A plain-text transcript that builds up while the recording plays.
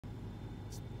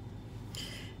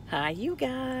Hi, you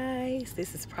guys.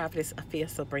 This is Prophetess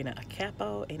Sabrina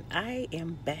Acapo, and I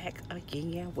am back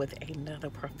again with another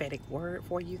prophetic word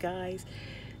for you guys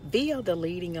via the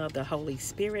leading of the Holy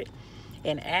Spirit.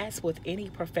 And as with any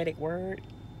prophetic word,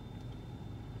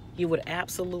 you would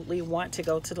absolutely want to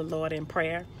go to the Lord in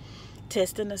prayer,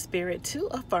 testing the Spirit to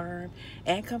affirm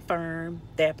and confirm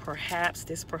that perhaps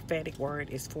this prophetic word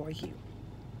is for you.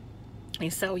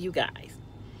 And so, you guys,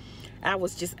 I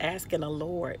was just asking the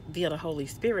Lord via the Holy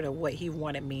Spirit of what he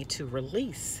wanted me to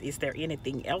release. Is there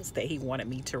anything else that he wanted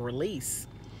me to release?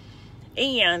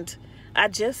 And I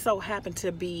just so happened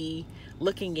to be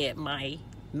looking at my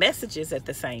messages at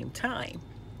the same time.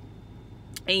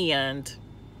 And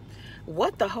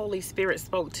what the Holy Spirit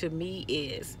spoke to me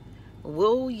is,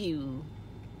 will you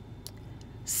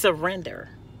surrender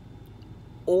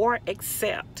or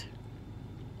accept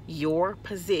your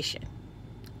position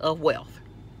of wealth?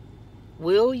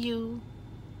 Will you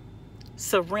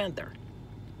surrender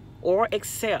or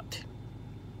accept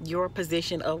your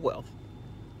position of wealth?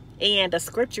 And the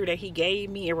scripture that he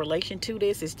gave me in relation to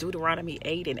this is Deuteronomy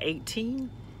 8:18.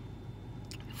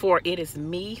 For it is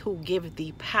me who giveth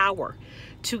thee power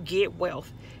to get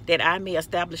wealth, that I may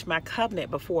establish my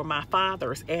covenant before my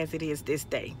fathers as it is this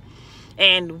day.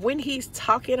 And when he's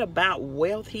talking about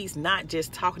wealth, he's not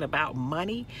just talking about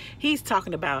money. He's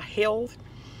talking about health.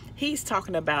 He's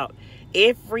talking about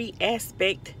every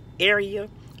aspect, area,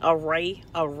 array,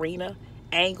 arena,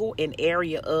 angle, and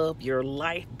area of your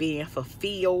life being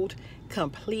fulfilled,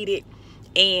 completed,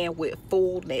 and with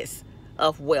fullness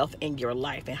of wealth in your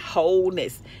life and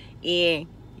wholeness in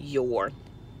your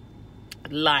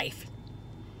life.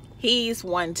 He's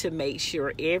wanting to make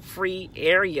sure every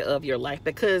area of your life,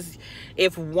 because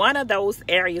if one of those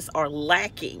areas are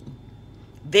lacking,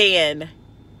 then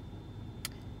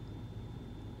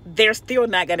they're still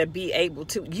not going to be able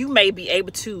to, you may be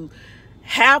able to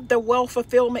have the wealth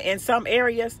fulfillment in some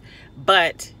areas,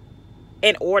 but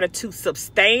in order to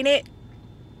sustain it,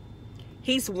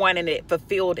 he's wanting it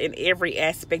fulfilled in every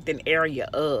aspect and area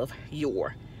of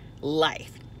your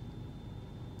life.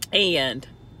 And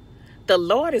the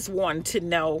Lord is wanting to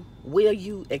know, will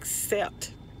you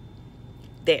accept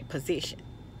that position?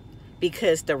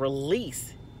 Because the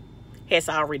release has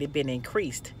already been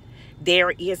increased.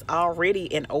 There is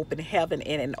already an open heaven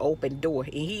and an open door,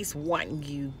 and he's wanting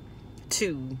you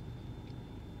to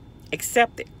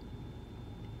accept it.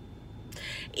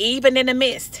 Even in the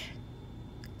midst,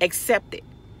 accept it.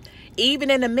 Even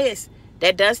in the midst,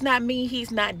 that does not mean he's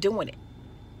not doing it.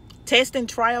 Tests and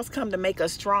trials come to make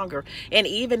us stronger, and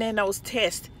even in those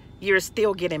tests, you're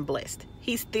still getting blessed.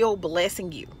 He's still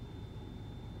blessing you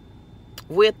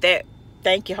with that.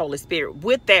 Thank you, Holy Spirit.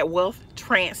 With that wealth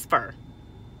transfer.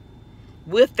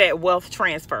 With that wealth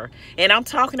transfer. And I'm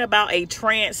talking about a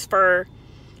transfer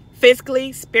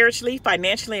physically, spiritually,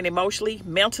 financially, and emotionally,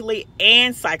 mentally,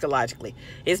 and psychologically.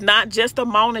 It's not just a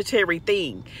monetary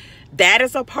thing. That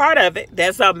is a part of it.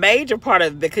 That's a major part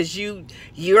of it, because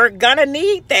you're gonna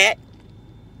need that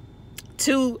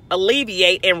to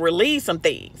alleviate and release some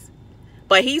things.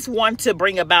 But he's wanting to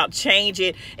bring about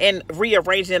changing and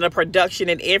rearranging the production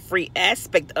in every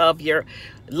aspect of your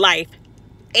life,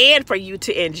 and for you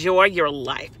to enjoy your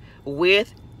life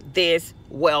with this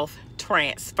wealth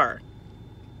transfer.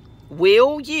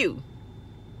 Will you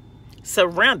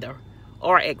surrender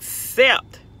or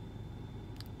accept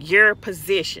your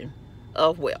position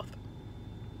of wealth?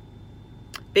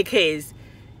 Because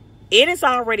it is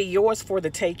already yours for the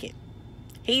taking.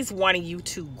 He's wanting you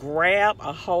to grab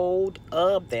a hold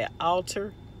of that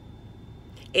altar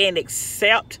and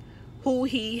accept who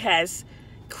he has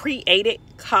created,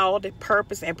 called,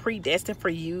 purpose, and predestined for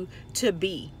you to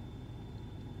be.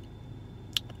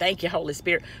 Thank you, Holy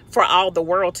Spirit, for all the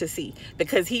world to see.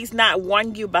 Because he's not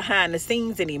wanting you behind the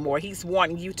scenes anymore. He's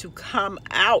wanting you to come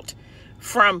out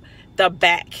from the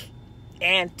back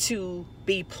and to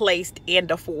be placed in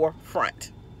the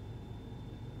forefront.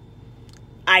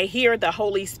 I hear the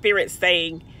Holy Spirit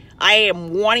saying, I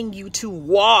am wanting you to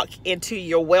walk into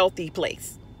your wealthy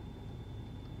place.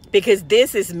 Because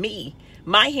this is me.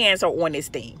 My hands are on this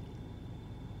thing.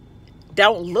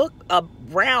 Don't look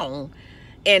around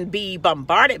and be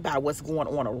bombarded by what's going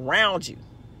on around you,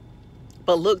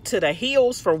 but look to the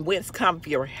hills from whence comes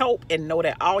your help, and know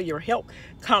that all your help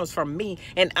comes from me.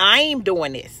 And I'm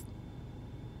doing this,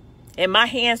 and my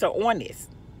hands are on this.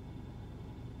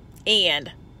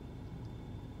 And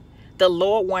the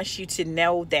Lord wants you to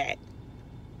know that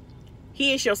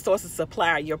he is your source of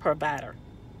supply, your provider.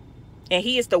 And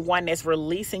he is the one that's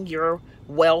releasing your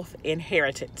wealth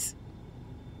inheritance.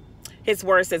 His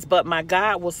word says, but my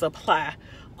God will supply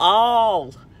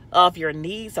all of your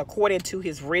needs according to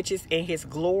his riches and his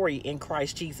glory in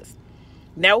Christ Jesus.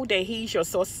 Know that he's your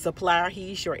source of supply.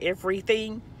 He's your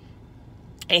everything.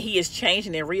 And he is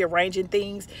changing and rearranging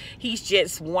things. He's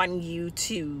just wanting you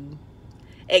to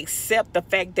accept the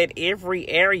fact that every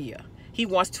area, he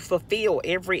wants to fulfill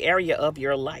every area of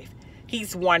your life.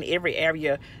 He's wanting every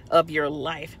area of your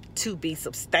life to be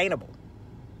sustainable.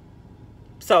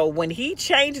 So when he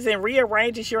changes and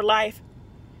rearranges your life,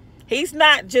 he's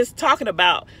not just talking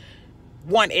about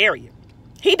one area.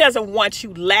 He doesn't want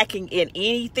you lacking in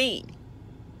anything.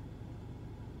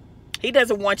 He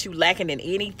doesn't want you lacking in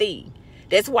anything.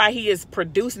 That's why he is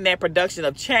producing that production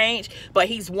of change. But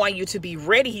he's wanting you to be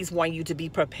ready. He's wanting you to be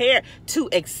prepared to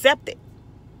accept it.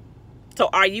 So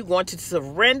are you going to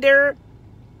surrender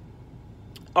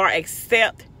or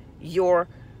accept your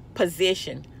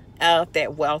position of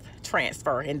that wealth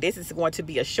transfer? And this is going to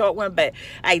be a short one, but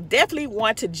I definitely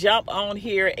want to jump on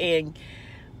here and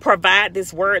provide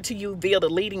this word to you via the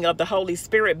leading of the Holy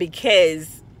Spirit,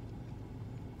 because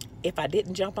if I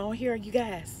didn't jump on here, you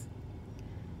guys,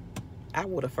 I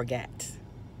would have forgot.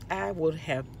 I would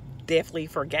have definitely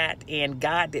forgot, and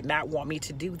God did not want me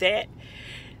to do that.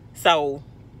 So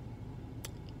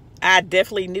I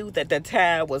definitely knew that the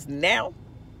time was now,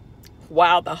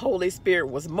 while the Holy Spirit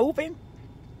was moving.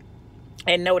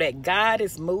 And know that God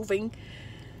is moving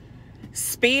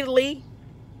speedily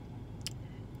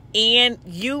in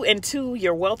you into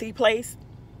your wealthy place.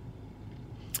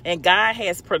 And God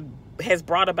has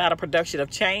brought about a production of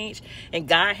change. And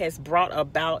God has brought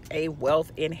about a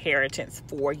wealth inheritance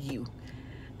for you.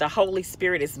 The Holy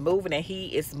Spirit is moving, and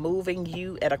he is moving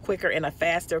you at a quicker and a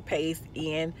faster pace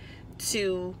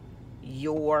into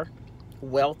your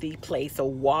wealthy place. So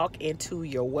walk into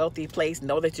your wealthy place.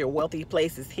 Know that your wealthy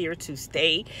place is here to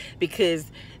stay,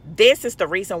 because this is the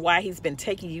reason why he's been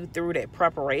taking you through that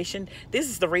preparation. This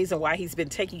is the reason why he's been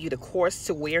taking you the course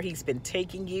to where he's been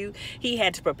taking you. He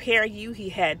had to prepare you. He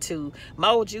had to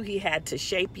mold you. He had to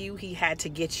shape you. He had to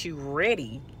get you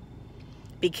ready,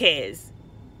 because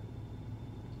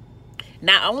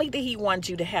not only did he want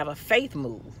you to have a faith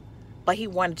move, but he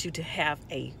wanted you to have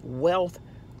a wealth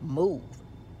move,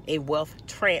 a wealth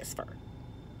transfer.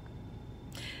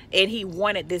 And he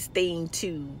wanted this thing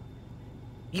to,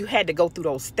 you had to go through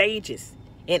those stages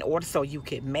in order so you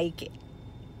could make it.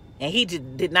 And he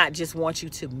did not just want you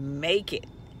to make it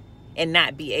and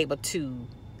not be able to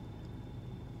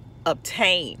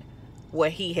obtain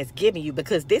what he has given you,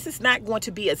 because this is not going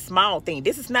to be a small thing.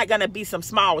 This is not going to be some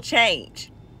small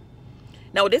change.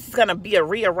 No, this is going to be a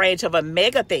rearrange of a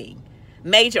mega thing,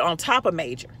 major on top of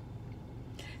major.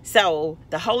 So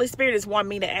the Holy Spirit is wanting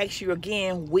me to ask you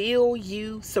again, will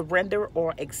you surrender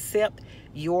or accept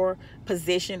your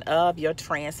position of your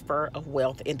transfer of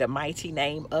wealth in the mighty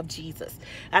name of Jesus?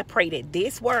 I pray that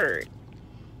this word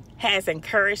has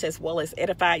encouraged as well as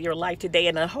edified your life today.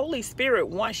 And the Holy Spirit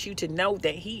wants you to know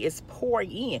that he is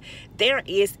pouring in. There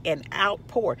is an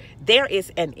outpour. There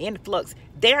is an influx.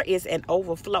 There is an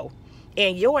overflow.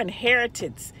 And your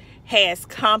inheritance has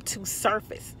come to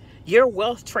surface. Your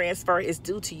wealth transfer is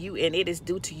due to you, and it is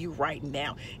due to you right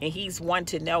now. And he's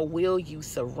wanting to know, will you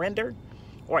surrender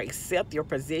or accept your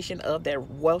position of that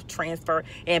wealth transfer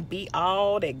and be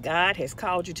all that God has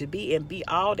called you to be, and be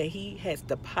all that he has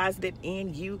deposited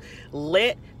in you?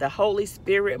 Let the Holy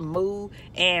Spirit move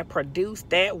and produce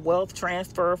that wealth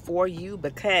transfer for you,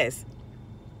 because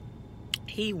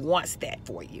he wants that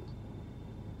for you.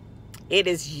 It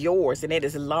is yours, and it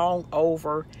is long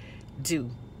overdue.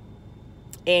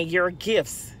 And your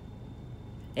gifts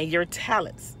and your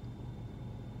talents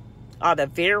are the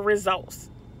very results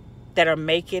that are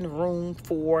making room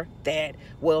for that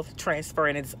wealth transfer.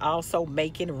 And it's also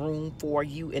making room for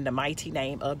you in the mighty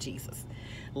name of Jesus.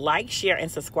 Like, share, and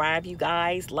subscribe, you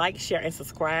guys. Like, share, and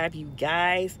subscribe, you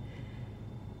guys.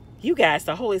 You guys,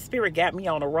 the Holy Spirit got me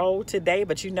on a roll today,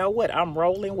 but you know what? I'm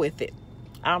rolling with it.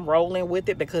 I'm rolling with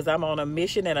it, because I'm on a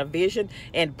mission and a vision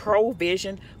and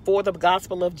provision for the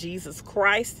gospel of Jesus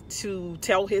Christ, to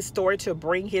tell his story, to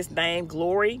bring his name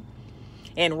glory.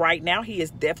 And right now he is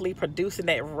definitely producing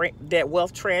that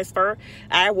wealth transfer.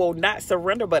 I will not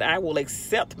surrender, but I will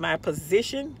accept my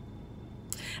position.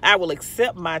 I will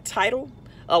accept my title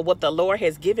of what the Lord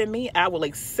has given me. I will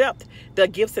accept the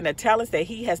gifts and the talents that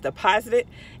he has deposited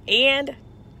and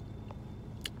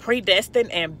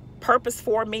predestined and purpose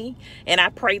for me. And I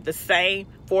pray the same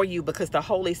for you, because the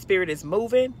Holy Spirit is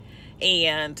moving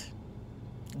and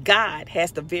God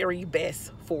has the very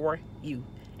best for you.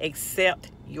 Accept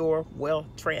your wealth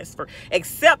transfer.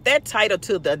 Accept that title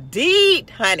to the deed,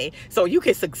 honey, so you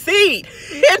can succeed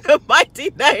in the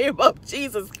mighty name of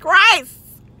Jesus Christ.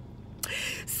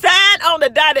 Sign on the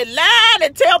dotted line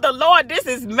and tell the Lord, this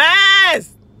is mine.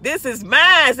 This is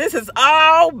mine. This is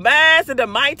all mine in the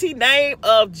mighty name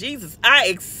of Jesus. I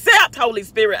accept, Holy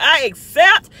Spirit. I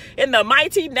accept in the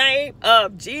mighty name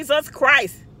of Jesus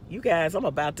Christ. You guys, I'm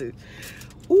about to,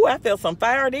 I felt some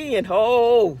fired in.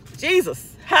 Oh,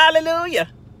 Jesus. Hallelujah.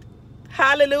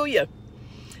 Hallelujah.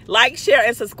 Like, share,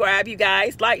 and subscribe, you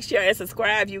guys. Like, share, and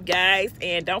subscribe, you guys.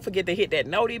 And don't forget to hit that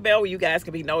noti bell where you guys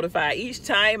can be notified each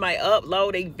time I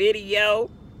upload a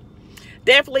video.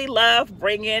 Definitely love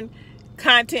bringing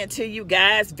content to you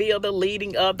guys via the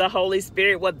leading of the Holy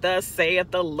Spirit. What thus saith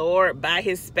the Lord, by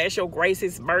his special grace,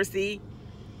 his mercy,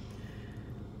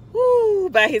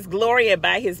 by his glory, and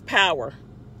by his power.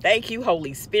 Thank you,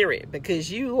 Holy Spirit,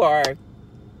 because you are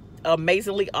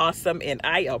amazingly awesome, and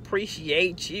I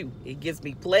appreciate you. It gives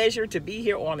me pleasure to be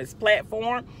here on this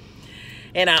platform,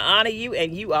 and I honor you,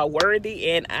 and you are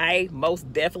worthy, and I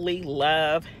most definitely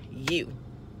love you.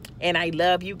 And I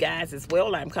love you guys as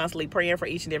well. I'm constantly praying for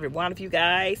each and every one of you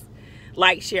guys.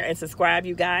 Like, share, and subscribe,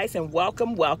 you guys. And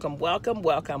welcome, welcome, welcome,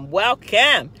 welcome,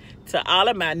 welcome to all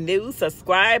of my new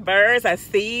subscribers. I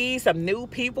see some new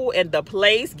people in the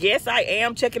place. Yes, I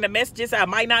am checking the messages. I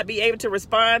might not be able to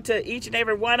respond to each and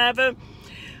every one of them,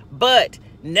 but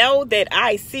know that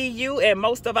I see you, and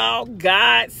most of all,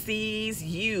 God sees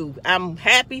you. I'm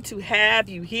happy to have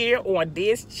you here on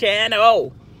this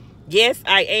channel. Yes,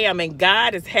 I am, and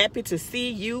God is happy to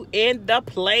see you in the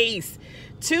place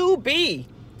to be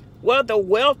where the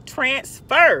wealth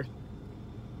transfer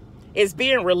is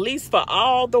being released for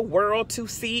all the world to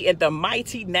see in the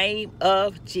mighty name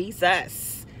of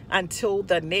Jesus. Until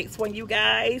the next one, you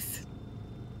guys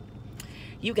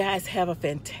have a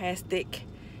fantastic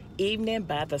evening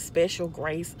by the special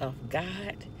grace of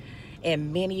God.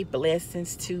 And many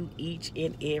blessings to each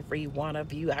and every one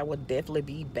of you. I will definitely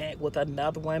be back with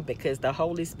another one because the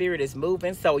Holy Spirit is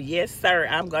moving. So yes, sir,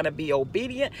 I'm going to be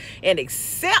obedient and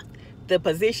accept the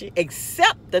position,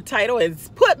 accept the title, and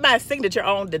put my signature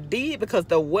on the deed, because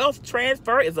the wealth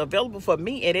transfer is available for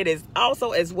me, and it is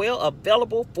also as well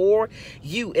available for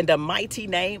you in the mighty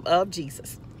name of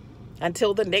Jesus.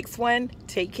 Until the next one,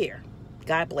 take care.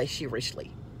 God bless you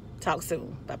richly. Talk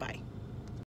soon. Bye-bye.